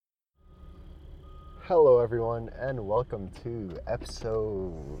Hello everyone and welcome to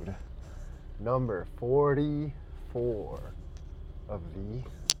episode number 44 of the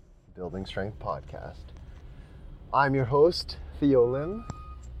Building Strength Podcast. I'm your host, Theo Lim,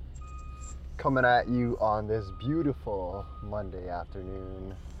 coming at you on this beautiful Monday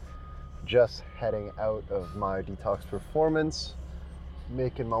afternoon, just heading out of my detox performance,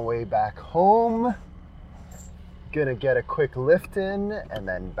 making my way back home. Gonna get a quick lift in and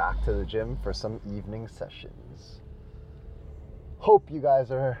then back to the gym for some evening sessions. Hope you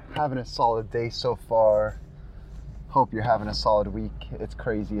guys are having a solid day so far. Hope you're having a solid week. It's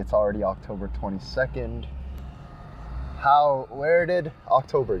crazy, it's already October 22nd. Where did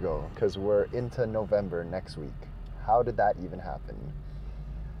October go? Because we're into November next week. How did that even happen?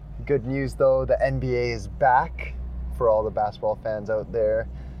 Good news though, the NBA is back. For all the basketball fans out there,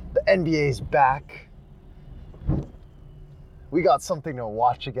 the NBA is back. We got something to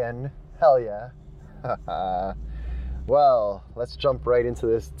watch again. Hell yeah. Well, let's jump right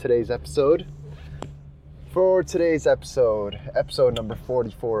into today's episode. For today's episode number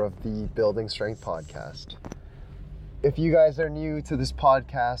 44 of the Building Strength Podcast. If you guys are new to this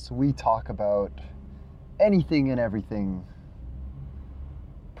podcast, we talk about anything and everything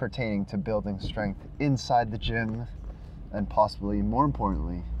pertaining to building strength inside the gym and possibly, more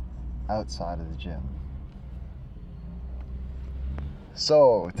importantly, outside of the gym.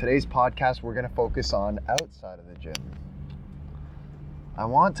 So, today's podcast, we're going to focus on outside of the gym. I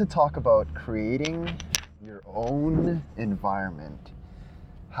want to talk about creating your own environment,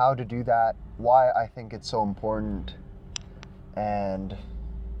 how to do that, why I think it's so important, and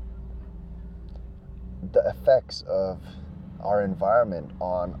the effects of our environment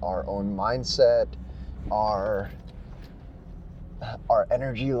on our own mindset, our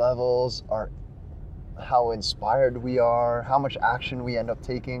energy levels, how inspired we are, how much action we end up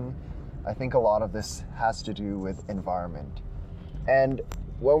taking. I think a lot of this has to do with environment. And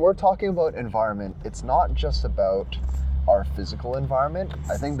when we're talking about environment, it's not just about our physical environment.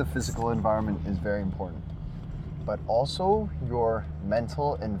 I think the physical environment is very important, but also your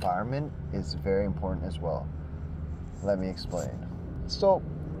mental environment is very important as well. Let me explain. So,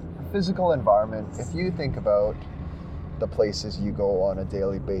 physical environment, if you think about the places you go on a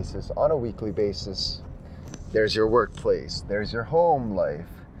daily basis, on a weekly basis, there's your workplace, there's your home life,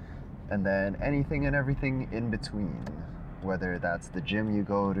 and then anything and everything in between, whether that's the gym you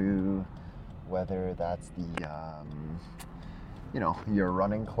go to, whether that's the, your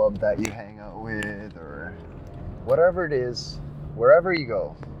running club that you hang out with, or whatever it is, wherever you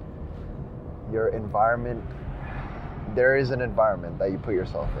go, your environment, there is an environment that you put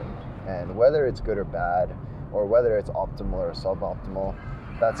yourself in, and whether it's good or bad, or whether it's optimal or suboptimal,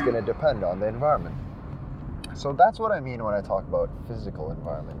 that's going to depend on the environment. So that's what I mean when I talk about physical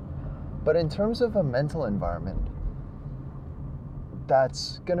environment. But in terms of a mental environment,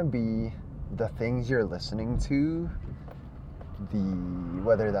 that's going to be the things you're listening to,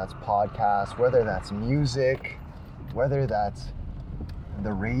 whether that's podcasts, whether that's music, whether that's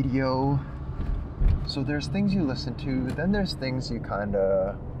the radio. So there's things you listen to, then there's things you kind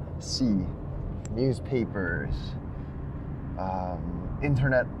of see. Newspapers,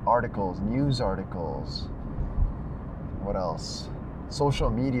 internet articles, news articles. What else? Social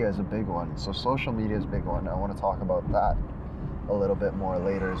media is a big one. So social media is a big one. I want to talk about that a little bit more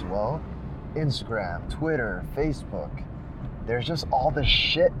later as well. Instagram, Twitter, Facebook. There's just all this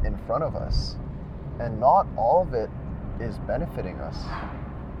shit in front of us. And not all of it is benefiting us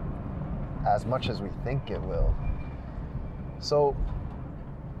as much as we think it will. So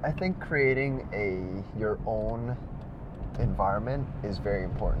I think creating your own environment is very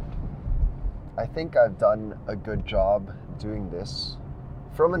important. I think I've done a good job doing this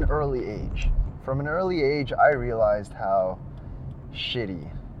from an early age. From an early age, I realized how shitty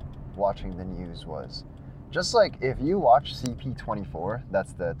watching the news was. Just like if you watch CP24,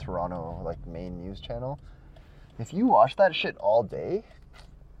 that's the Toronto main news channel, if you watch that shit all day,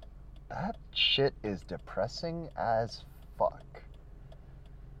 that shit is depressing as fuck.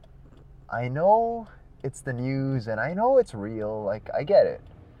 I know it's the news and I know it's real, I get it.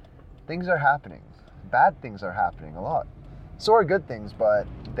 Things are happening. Bad things are happening a lot. So are good things, but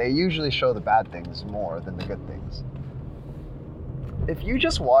they usually show the bad things more than the good things. If you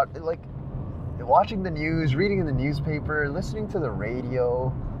just watching the news, reading the newspaper, listening to the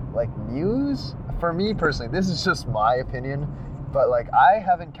radio, news, for me personally, this is just my opinion, but I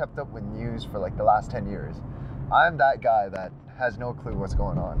haven't kept up with news for the last 10 years. I'm that guy that has no clue what's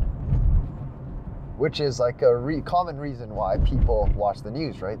going on. Which is a common reason why people watch the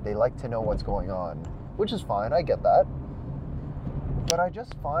news, right? They like to know what's going on, which is fine, I get that. But I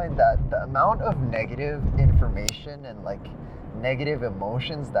just find that the amount of negative information and like negative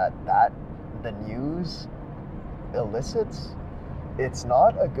emotions that the news elicits, it's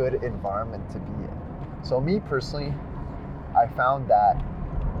not a good environment to be in. So me personally, I found that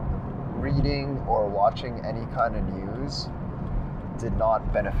reading or watching any kind of news did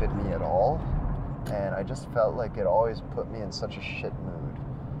not benefit me at all. And I just felt like it always put me in such a shit mood.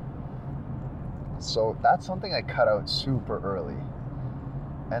 So that's something I cut out super early.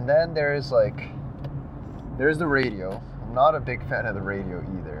 And then there's the radio. I'm not a big fan of the radio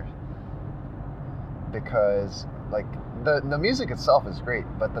either. Because like the music itself is great,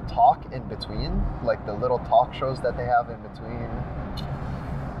 but the talk in between, like the little talk shows that they have in between,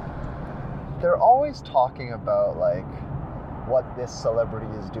 they're always talking about like what this celebrity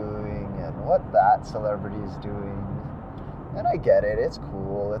is doing and what that celebrity is doing. And I get it, it's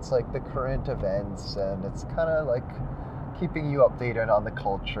cool. It's like the current events and it's kind of like keeping you updated on the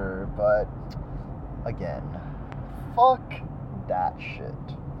culture, but again, fuck that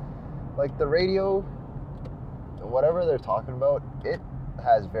shit. Like the radio, whatever they're talking about, it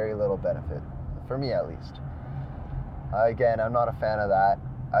has very little benefit, for me at least. Again, I'm not a fan of that.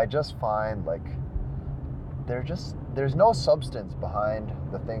 I just find like there's no substance behind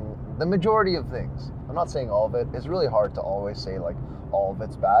the majority of things. I'm not saying all of it. It's really hard to always say like all of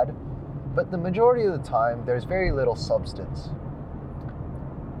it's bad, but the majority of the time there's very little substance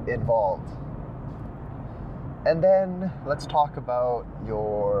involved. And then let's talk about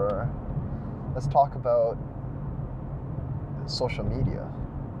social media.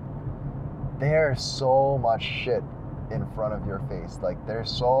 There's so much shit in front of your face. Like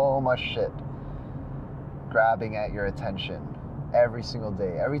there's so much shit grabbing at your attention every single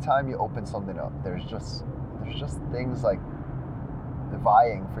day. Every time you open something up, there's just things like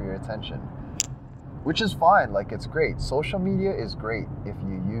vying for your attention, which is fine. Like it's great. Social media is great if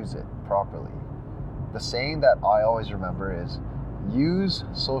you use it properly. The saying that I always remember is use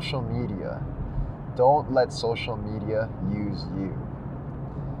social media. Don't let social media use you.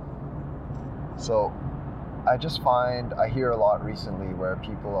 So I just find I hear a lot recently where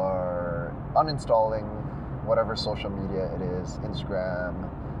people are uninstalling whatever social media it is, Instagram,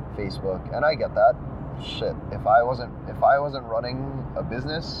 Facebook, and I get that. Shit, if I wasn't running a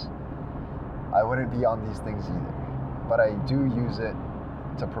business, I wouldn't be on these things either. But I do use it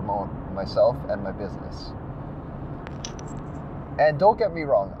to promote myself and my business. And don't get me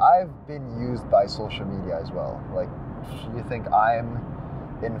wrong, I've been used by social media as well. Like, you think I'm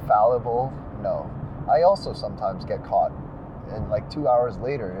infallible? No. I also sometimes get caught. And like 2 hours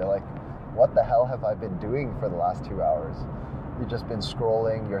later, you're like, what the hell have I been doing for the last 2 hours? You've just been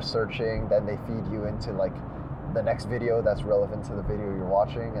scrolling, you're searching, then they feed you into like the next video that's relevant to the video you're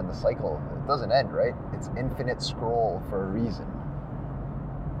watching, and the cycle, it doesn't end, right? It's infinite scroll for a reason.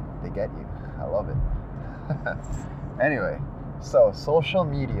 They get you. I love it. Anyway, so social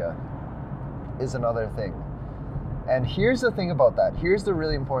media is another thing. And here's the thing about that. Here's the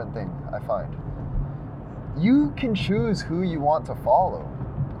really important thing I find. You can choose who you want to follow.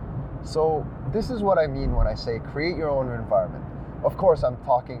 So this is what I mean when I say create your own environment. Of course,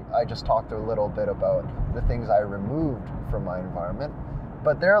 I just talked a little bit about the things I removed from my environment,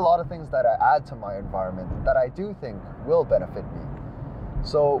 but there are a lot of things that I add to my environment that I do think will benefit me.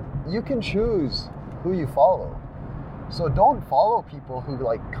 So you can choose who you follow. So don't follow people who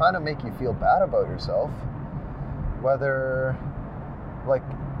like kind of make you feel bad about yourself. Whether, like,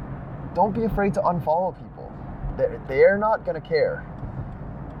 don't be afraid to unfollow people. They're not gonna care.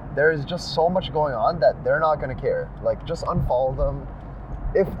 There's just so much going on that they're not gonna care. Like, just unfollow them.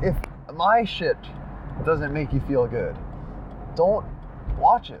 If my shit doesn't make you feel good, don't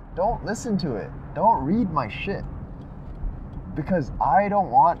watch it. Don't listen to it. Don't read my shit. Because I don't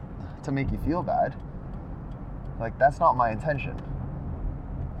want to make you feel bad. Like, that's not my intention.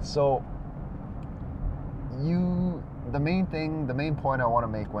 So, the main point I want to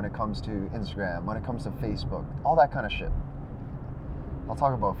make when it comes to Instagram, when it comes to Facebook, all that kind of shit. I'll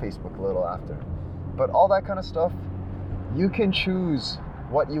talk about Facebook a little after. But all that kind of stuff, you can choose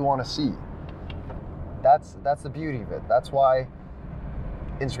what you want to see. That's the beauty of it. That's why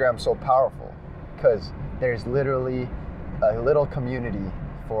Instagram's so powerful. Because there's literally a little community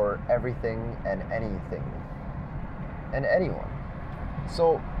for everything and anything. And anyone.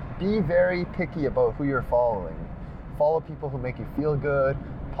 So be very picky about who you're following. Follow people who make you feel good.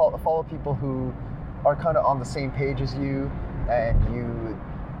 Follow people who are kind of on the same page as you. And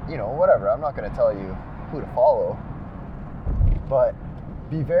you know, whatever. I'm not going to tell you who to follow. But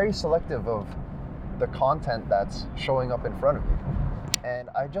be very selective of the content that's showing up in front of you. And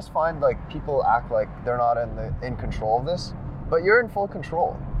I just find like people act like they're not in control of this. But you're in full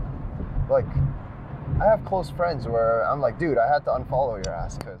control. Like, I have close friends where I'm like, dude, I had to unfollow your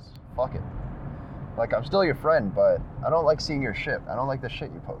ass because fuck it. Like, I'm still your friend, but I don't like seeing your shit. I don't like the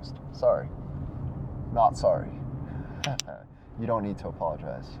shit you post. Sorry. Not sorry. You don't need to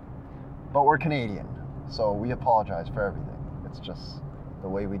apologize. But we're Canadian, so we apologize for everything. It's just the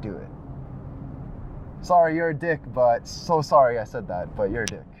way we do it. Sorry, you're a dick, but so sorry I said that, but you're a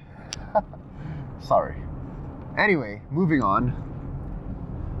dick. Sorry. Anyway, moving on.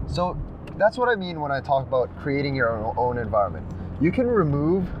 So that's what I mean when I talk about creating your own environment. You can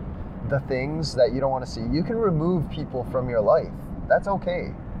remove the things that you don't want to see. You can remove people from your life. That's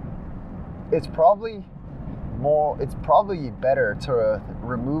okay. It's probably better to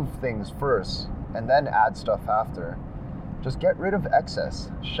remove things first and then add stuff after. Just get rid of excess.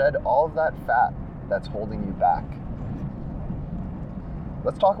 Shed all of that fat that's holding you back.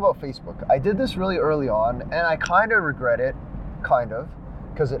 Let's talk about Facebook. I did this really early on, and I kind of regret it,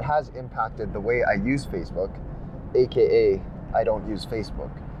 because it has impacted the way I use Facebook, aka I don't use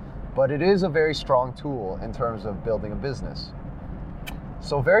Facebook. But it is a very strong tool in terms of building a business.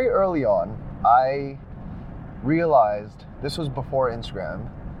 So very early on, I realized, this was before Instagram,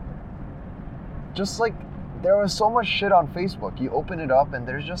 just like there was so much shit on Facebook. You open it up and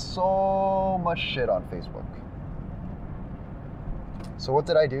there's just so much shit on Facebook. So what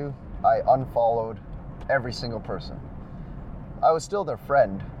did I do? I unfollowed every single person. I was still their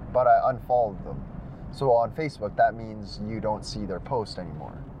friend, but I unfollowed them. So on Facebook, that means you don't see their post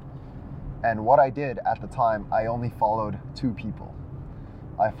anymore. And what I did at the time, I only followed 2 people.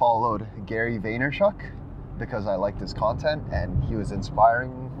 I followed Gary Vaynerchuk because I liked his content and he was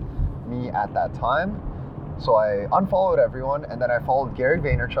inspiring me at that time. So I unfollowed everyone, and then I followed Gary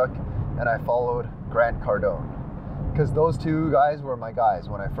Vaynerchuk and I followed Grant Cardone, because those 2 guys were my guys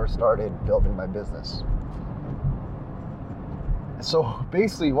when I first started building my business. So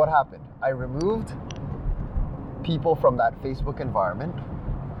basically what happened, I removed people from that Facebook environment,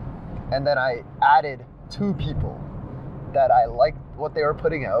 and then I added 2 people that I liked what they were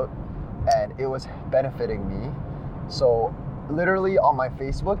putting out and it was benefiting me. So literally on my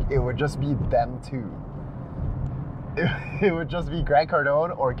Facebook, it would just be them 2. It would just be Grant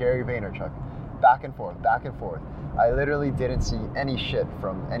Cardone or Gary Vaynerchuk. Back and forth, back and forth. I literally didn't see any shit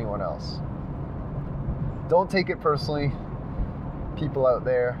from anyone else. Don't take it personally, people out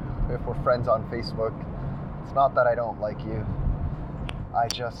there, if we're friends on Facebook. It's not that I don't like you.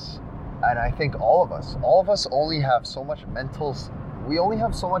 And I think all of us only have so much mental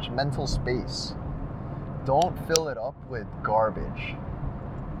space. Don't fill it up with garbage.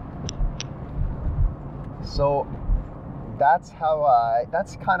 So that's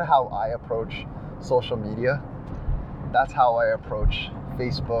kind of how I approach social media. That's how I approach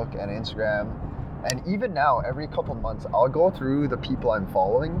Facebook and Instagram. And even now, every couple months, I'll go through the people I'm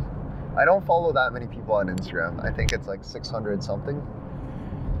following. I don't follow that many people on Instagram. I think it's like 600 something,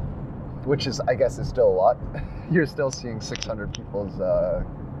 which is, I guess, is still a lot. You're still seeing 600 people's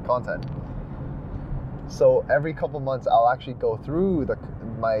content. So every couple months, I'll actually go through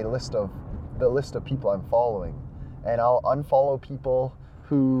the list of people I'm following, and I'll unfollow people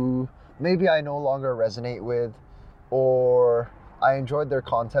who maybe I no longer resonate with, or I enjoyed their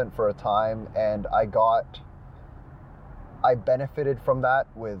content for a time and I benefited from that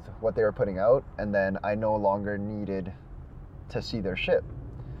with what they were putting out, and then I no longer needed to see their shit.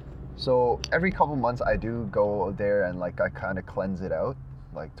 So every couple months I do go there and like I kind of cleanse it out.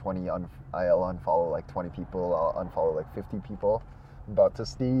 Like I'll unfollow like 20 people, I'll unfollow like 50 people. I'm about to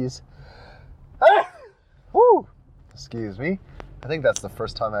sneeze. Woo! Excuse me. I think that's the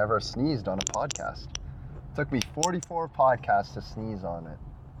first time I ever sneezed on a podcast. It took me 44 podcasts to sneeze on it.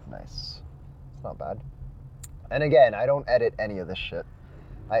 Nice. It's not bad. And again, I don't edit any of this shit.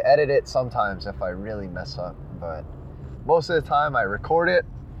 I edit it sometimes if I really mess up, but most of the time I record it,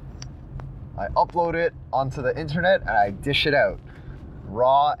 I upload it onto the internet, and I dish it out.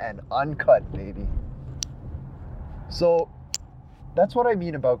 Raw and uncut, baby. So that's what I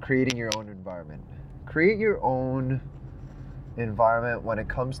mean about creating your own environment. Create your own environment when it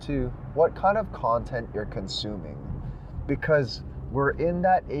comes to what kind of content you're consuming, because we're in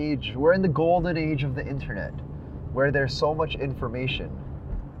that age, we're in the golden age of the internet where there's so much information,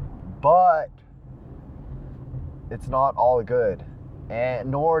 but it's not all good,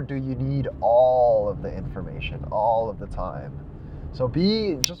 and nor do you need all of the information all of the time. So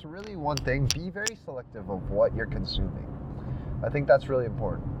be very selective of what you're consuming. I think that's really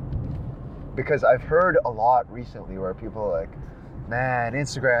important. Because I've heard a lot recently where people are like, man,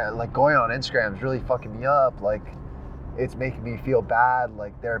 Instagram, like going on Instagram is really fucking me up. Like, it's making me feel bad.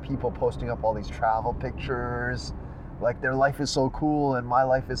 Like, there are people posting up all these travel pictures Like their life is so cool and my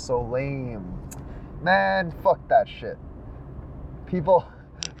life is so lame. Man, fuck that shit. People,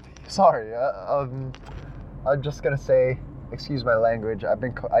 sorry, I'm just gonna say, excuse my language,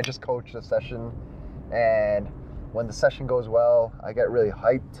 I just coached a session, and when the session goes well, I get really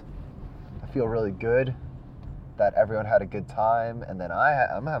hyped. I feel really good that everyone had a good time, and then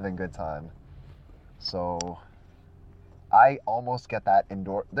I'm having a good time. So I almost get that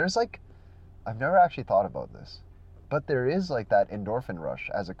there's like, I've never actually thought about this, but there is like that endorphin rush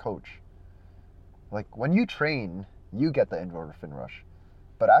as a coach. Like when you train, you get the endorphin rush.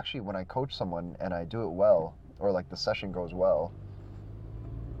 But actually when I coach someone and I do it well, or like the session goes well,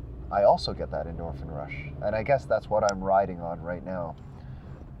 I also get that endorphin rush. And I guess that's what I'm riding on right now.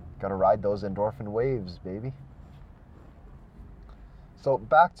 Gotta ride those endorphin waves, baby. So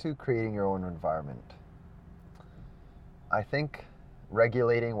back to creating your own environment. I think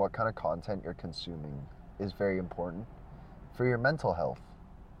regulating what kind of content you're consuming is very important for your mental health.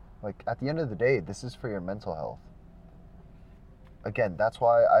 Like at the end of the day, this is for your mental health. Again, that's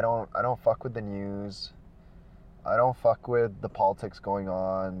why I don't fuck with the news. I don't fuck with the politics going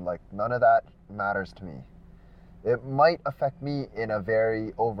on. Like none of that matters to me. It might affect me in a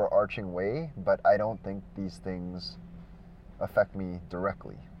very overarching way, but I don't think these things affect me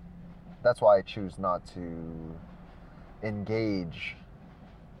directly. That's why I choose not to engage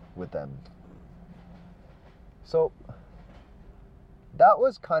with them. So that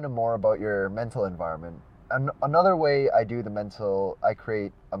was kind of more about your mental environment. And another way I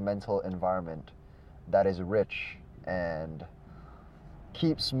create a mental environment that is rich and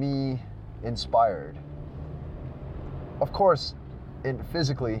keeps me inspired. Of course,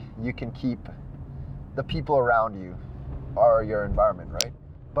 physically, you can keep the people around you are your environment, right?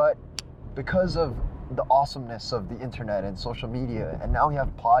 But because of the awesomeness of the internet and social media, and now we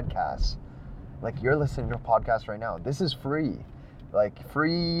have podcasts, like you're listening to a podcast right now. This is free, like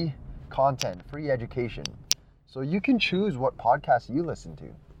free content, free education. So you can choose what podcast you listen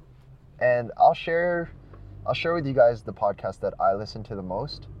to. And I'll share with you guys the podcast that I listen to the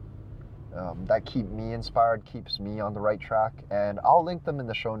most, that keep me inspired, keeps me on the right track, and I'll link them in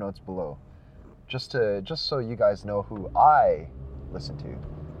the show notes below, just so you guys know who I listen to,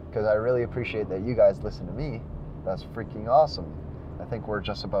 because I really appreciate that you guys listen to me. That's freaking awesome. I think we're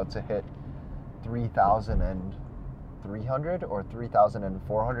just about to hit 3,300 or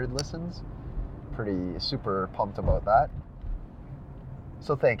 3,400 listens. Pretty super pumped about that.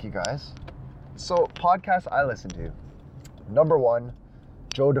 So thank you guys. So podcasts I listen to. Number 1,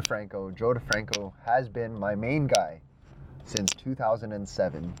 Joe DeFranco. Joe DeFranco has been my main guy since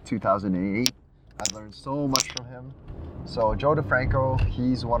 2007, 2008. I've learned so much from him. So Joe DeFranco,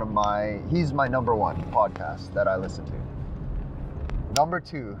 he's my number 1 podcast that I listen to. Number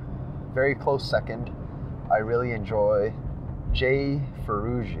 2, very close second, I really enjoy Jay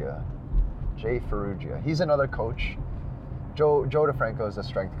Ferruggia. He's another coach. Joe DeFranco is a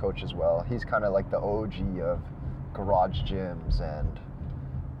strength coach as well. He's kind of like the OG of garage gyms, and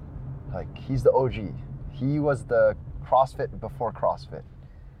like he's the OG. He was the CrossFit before CrossFit.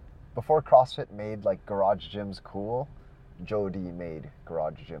 Before CrossFit made like garage gyms cool, Joe D made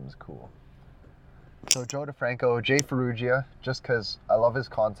garage gyms cool. So Joe DeFranco, Jay Ferruggia, just because I love his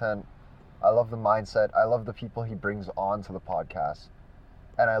content, I love the mindset, I love the people he brings on to the podcast,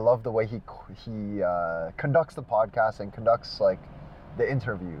 and I love the way he conducts the podcast and conducts like the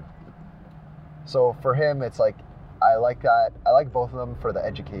interview. So for him, it's like I like that. I like both of them for the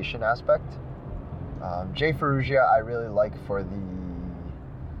education aspect. Jay Ferruggia, I really like for the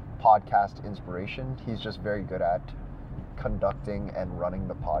podcast inspiration. He's just very good at conducting and running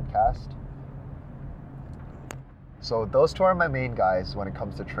the podcast. So those two are my main guys when it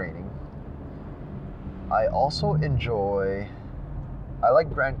comes to training. I also I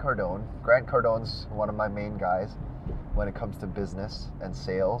like Grant Cardone. Grant Cardone's one of my main guys when it comes to business and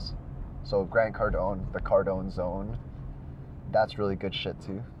sales. So Grant Cardone, the Cardone Zone, that's really good shit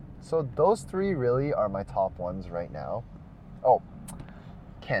too. So those 3 really are my top ones right now. Oh,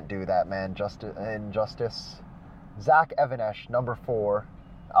 can't do that, man. Injustice. Zach Even-Esh, number 4.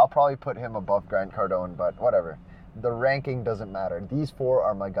 I'll probably put him above Grant Cardone, but whatever. The ranking doesn't matter. These 4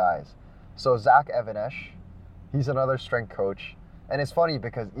 are my guys. So Zach Even-Esh, he's another strength coach. And it's funny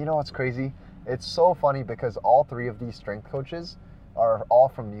because, you know what's crazy? It's so funny because all 3 of these strength coaches are all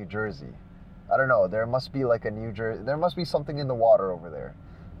from New Jersey. I don't know, there must be like there must be something in the water over there,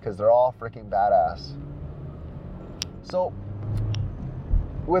 because they're all freaking badass. So,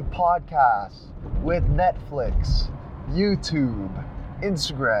 with podcasts, with Netflix, YouTube,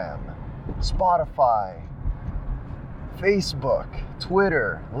 Instagram, Spotify, Facebook,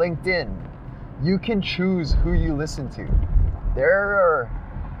 Twitter, LinkedIn, You can choose who you listen to. There are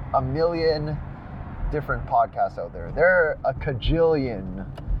a million different podcasts out there. There are a cajillion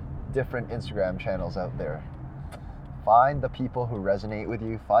different Instagram channels out there. Find the people who resonate with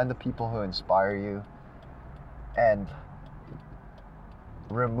you, find the people who inspire you, and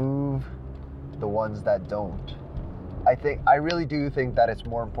remove the ones that don't. I really do think that it's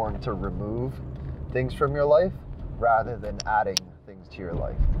more important to remove things from your life rather than adding things to your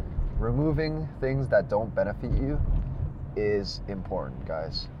life. Removing things that don't benefit you is important,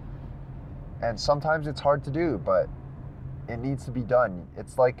 guys. And sometimes it's hard to do, but it needs to be done.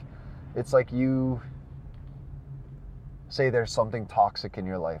 It's like you say there's something toxic in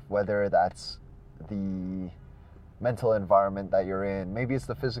your life, whether that's the mental environment that you're in, maybe it's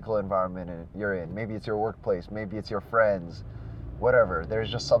the physical environment you're in, maybe it's your workplace, maybe it's your friends, whatever. There's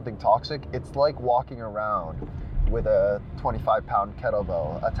just something toxic. It's like walking around with a 25-pound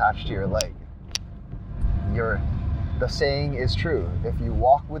kettlebell attached to your leg. The saying is true. If you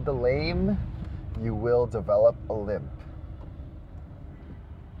walk with the lame, you will develop a limp.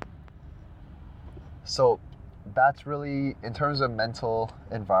 So that's really, in terms of mental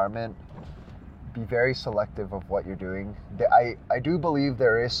environment, be very selective of what you're doing. I do believe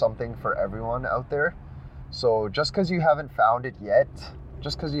there is something for everyone out there. So just because you haven't found it yet,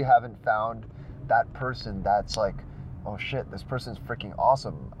 just because you haven't found that person that's like, oh shit, this person's freaking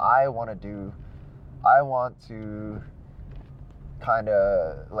awesome. I want to kind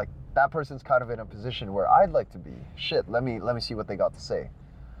of, like, that person's kind of in a position where I'd like to be. Shit, let me see what they got to say.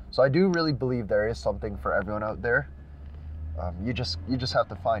 So I do really believe there is something for everyone out there. You just have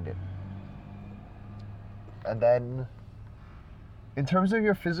to find it. And then, in terms of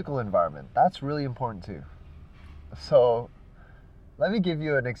your physical environment, that's really important too. So, let me give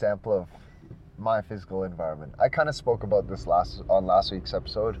you an example of my physical environment. I kind of spoke about this on last week's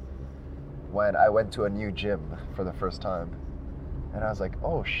episode when I went to a new gym for the first time. And I was like,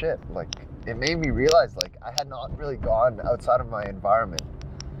 oh shit, like, it made me realize, like, I had not really gone outside of my environment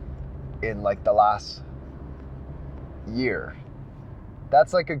in, like, the last year.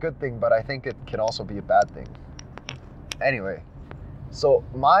 That's, like, a good thing, but I think it can also be a bad thing. Anyway, so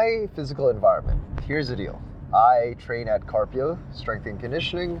my physical environment, here's the deal. I train at Carpio, strength and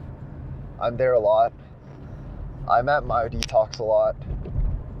conditioning. I'm there a lot. I'm at my detox a lot.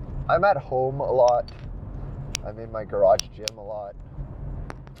 I'm at home a lot. I'm in my garage gym a lot.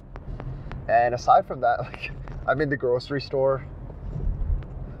 And aside from that, like, I'm in the grocery store.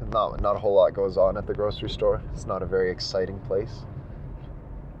 Not a whole lot goes on at the grocery store. It's not a very exciting place.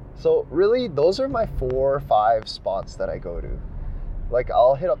 So really, those are my 4 or 5 spots that I go to. Like,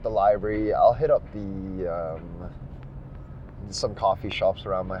 I'll hit up the library, I'll hit up the some coffee shops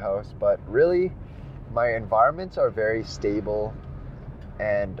around my house, but really, my environments are very stable,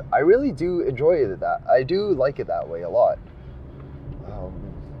 and I really do enjoy that. I do like it that way a lot.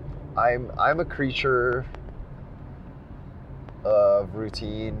 I'm a creature of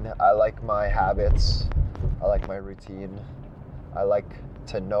routine. I like my habits. I like my routine. I like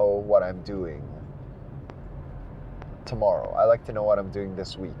to know what I'm doing tomorrow. I like to know what I'm doing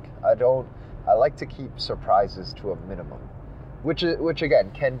this week. I like to keep surprises to a minimum, which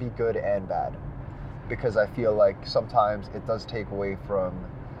again can be good and bad, because I feel like sometimes it does take away from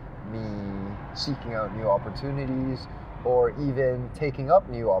me seeking out new opportunities or even taking up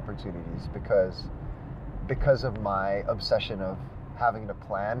new opportunities because of my obsession of having to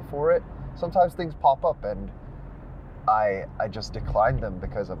plan for it. Sometimes things pop up and I just decline them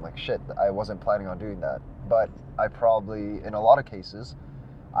because I'm like, shit, I wasn't planning on doing that. But I probably, in a lot of cases,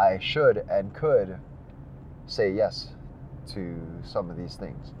 I should and could say yes to some of these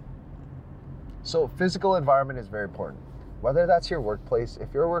things. So physical environment is very important. Whether that's your workplace,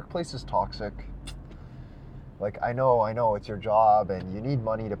 if your workplace is toxic, like, I know it's your job and you need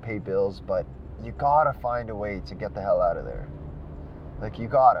money to pay bills, but you gotta find a way to get the hell out of there. Like, you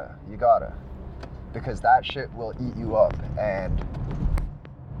gotta. Because that shit will eat you up and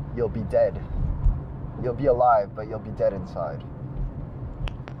you'll be dead. You'll be alive, but you'll be dead inside.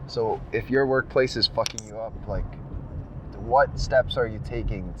 So if your workplace is fucking you up, like, what steps are you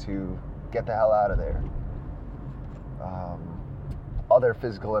taking to get the hell out of there? Other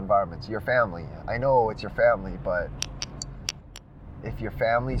physical environments, your family. I know it's your family, but if your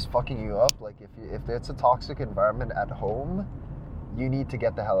family's fucking you up, like, if it's a toxic environment at home, you need to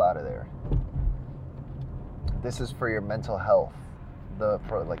get the hell out of there. This is for your mental health, the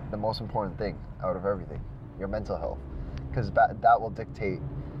most important thing out of everything, your mental health, because that will dictate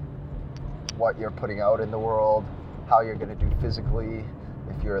what you're putting out in the world, how you're going to do physically,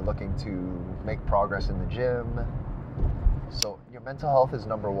 if you're looking to make progress in the gym, So your mental health is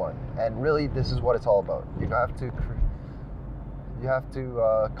number one, and really, this is what it's all about. You have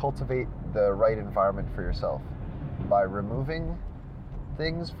to cultivate the right environment for yourself by removing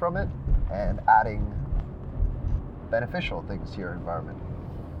things from it and adding beneficial things to your environment.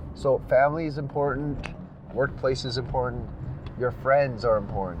 So family is important, workplace is important, your friends are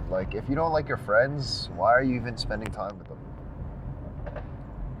important. Like, if you don't like your friends, why are you even spending time with them?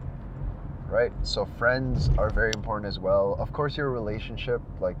 Right? So friends are very important as well. Of course, your relationship,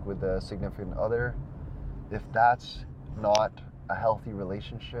 like with a significant other, if that's not a healthy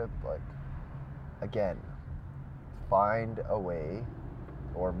relationship, like, again, find a way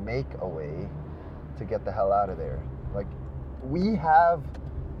or make a way to get the hell out of there. Like, we have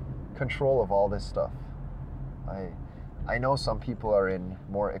control of all this stuff. I know some people are in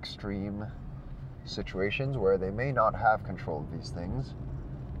more extreme situations where they may not have control of these things,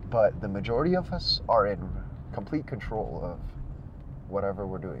 but the majority of us are in complete control of whatever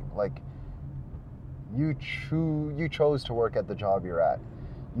we're doing. Like, you chose to work at the job you're at.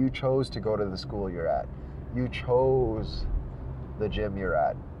 You chose to go to the school you're at. You chose the gym you're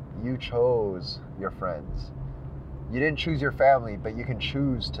at. You chose your friends. You didn't choose your family, but you can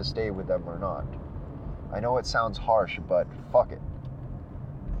choose to stay with them or not. I know it sounds harsh, but fuck it.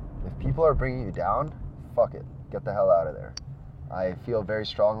 If people are bringing you down, fuck it. Get the hell out of there. I feel very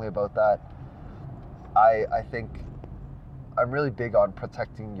strongly about that. I think I'm really big on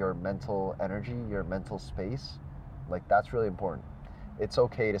protecting your mental energy, your mental space. Like, that's really important. It's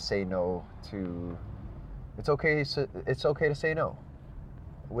okay to say no to... It's okay to say no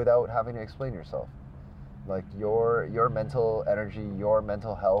without having to explain yourself. Like, your mental energy, your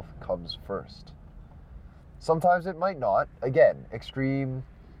mental health comes first. Sometimes it might not. Again, extreme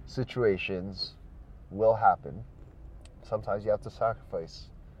situations will happen. Sometimes you have to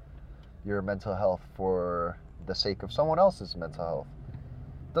sacrifice your mental health for the sake of someone else's mental health.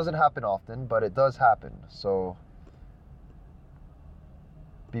 It doesn't happen often, but it does happen. So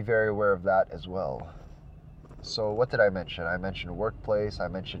be very aware of that as well. So what did I mention? I mentioned workplace, I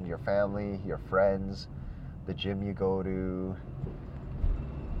mentioned your family, your friends, the gym you go to.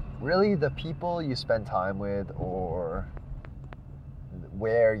 Really, the people you spend time with or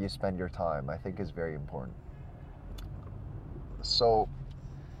where you spend your time, I think, is very important. So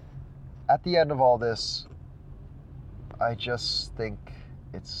at the end of all this, I just think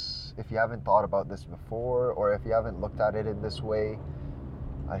if you haven't thought about this before, or if you haven't looked at it in this way,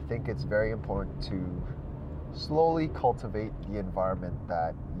 I think it's very important to slowly cultivate the environment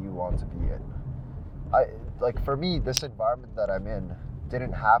that you want to be in. For me, this environment that I'm in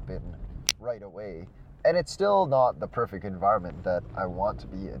didn't happen right away, and it's still not the perfect environment that I want to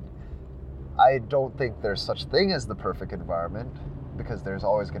be in. I don't think there's such thing as the perfect environment, because there's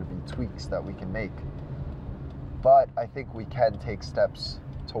always going to be tweaks that we can make. But I think we can take steps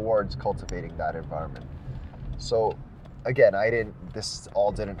towards cultivating that environment. So again, this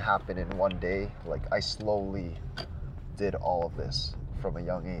all didn't happen in one day. Like, I slowly did all of this from a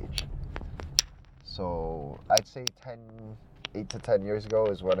young age. So I'd say 8 to 10 years ago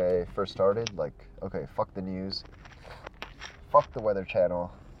is when I first started. Like, okay, fuck the news, fuck the Weather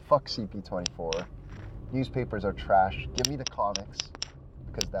Channel, fuck CP24. Newspapers are trash. Give me the comics,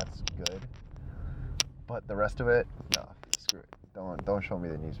 because that's good. But the rest of it, no, screw it. Don't show me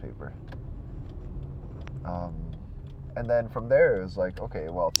the newspaper. And then from there, it was like, okay,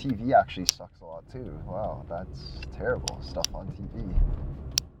 well, TV actually sucks a lot too. Wow, that's terrible stuff on TV.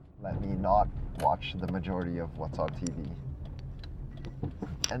 Let me not watch the majority of what's on TV.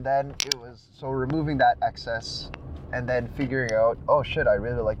 And then it was, so removing that excess and then figuring out, oh shit, I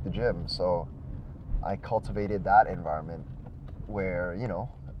really like the gym. So I cultivated that environment where,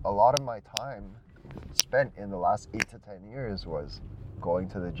 a lot of my time spent in the last 8 to 10 years was going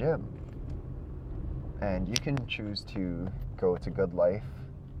to the gym. And you can choose to go to Good Life.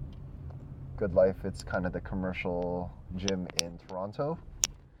 Good Life, it's kind of the commercial gym in Toronto.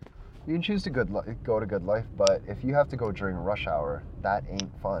 You can choose to go to Good Life, but if you have to go during rush hour, that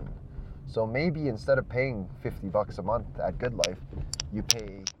ain't fun. So maybe instead of paying $50 a month at Good Life, you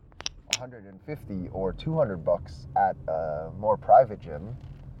pay $150 or $200 at a more private gym,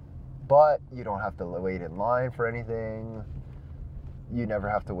 but you don't have to wait in line for anything. You never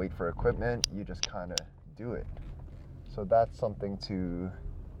have to wait for equipment. You just kind of do it. So that's something to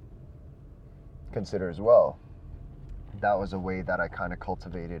consider as well. That was a way that I kind of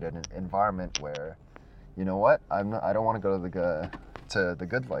cultivated an environment where, you know what, I don't want to go to the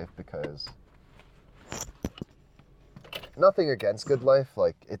Good Life, because nothing against Good Life,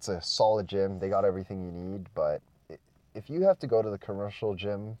 like, it's a solid gym, they got everything you need, but if you have to go to the commercial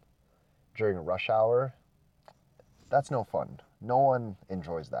gym during rush hour, That's no fun. No one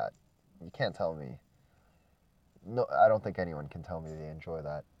enjoys that. You can't tell me. No, I don't think anyone can tell me they enjoy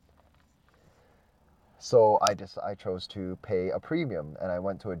that. So I chose to pay a premium, and I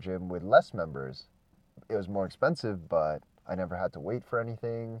went to a gym with less members. It was more expensive, but I never had to wait for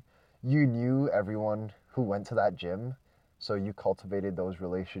anything. You knew everyone who went to that gym, so you cultivated those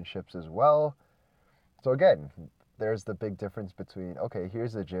relationships as well. So again, there's the big difference between, okay,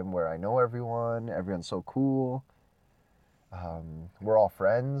 here's a gym where I know everyone, everyone's so cool, we're all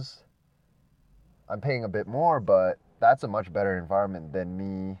friends. I'm paying a bit more, but that's a much better environment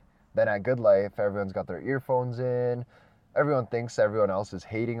than at Good Life. Everyone's got their earphones in. Everyone thinks everyone else is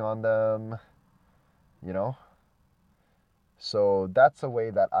hating on them, you know? So that's a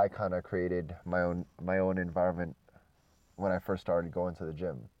way that I kind of created my own environment when I first started going to the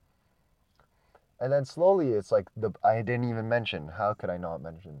gym. And then slowly it's like I didn't even mention, how could I not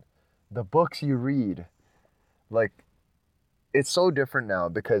mention the books you read? Like, it's so different now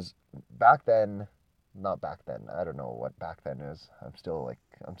because back then, not back then, I don't know what back then is. I'm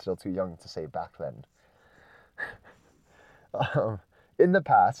still too young to say back then. In the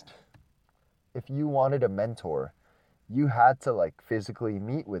past, if you wanted a mentor, you had to like physically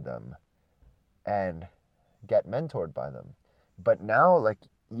meet with them and get mentored by them. But now, like,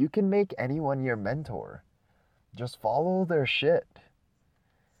 you can make anyone your mentor. Just follow their shit.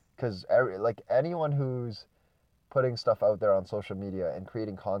 Because like anyone who's putting stuff out there on social media and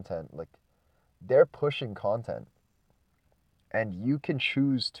creating content, like, they're pushing content, and you can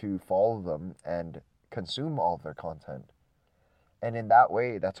choose to follow them and consume all of their content. And in that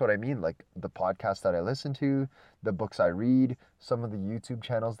way, that's what I mean. Like, the podcasts that I listen to, the books I read, some of the YouTube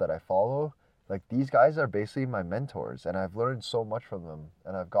channels that I follow, like, these guys are basically my mentors, and I've learned so much from them,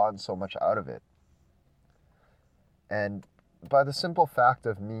 and I've gotten so much out of it. And by the simple fact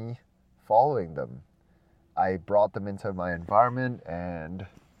of me following them, I brought them into my environment, and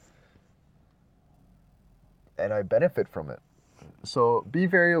I benefit from it. So be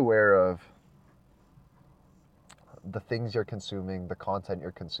very aware of the things you're consuming, the content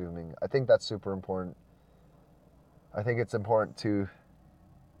you're consuming. I think that's super important. I think it's important to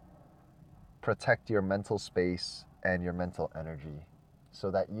protect your mental space and your mental energy so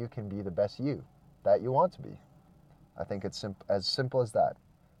that you can be the best you that you want to be. I think it's as simple as that.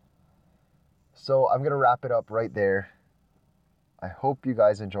 So I'm going to wrap it up right there. I hope you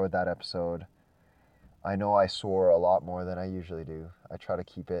guys enjoyed that episode. I know I swore a lot more than I usually do. I try to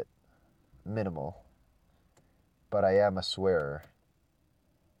keep it minimal, but I am a swearer.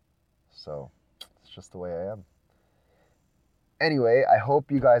 So it's just the way I am. Anyway, I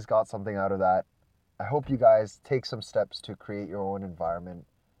hope you guys got something out of that. I hope you guys take some steps to create your own environment.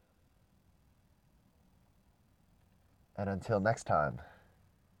 And until next time,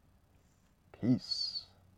 peace.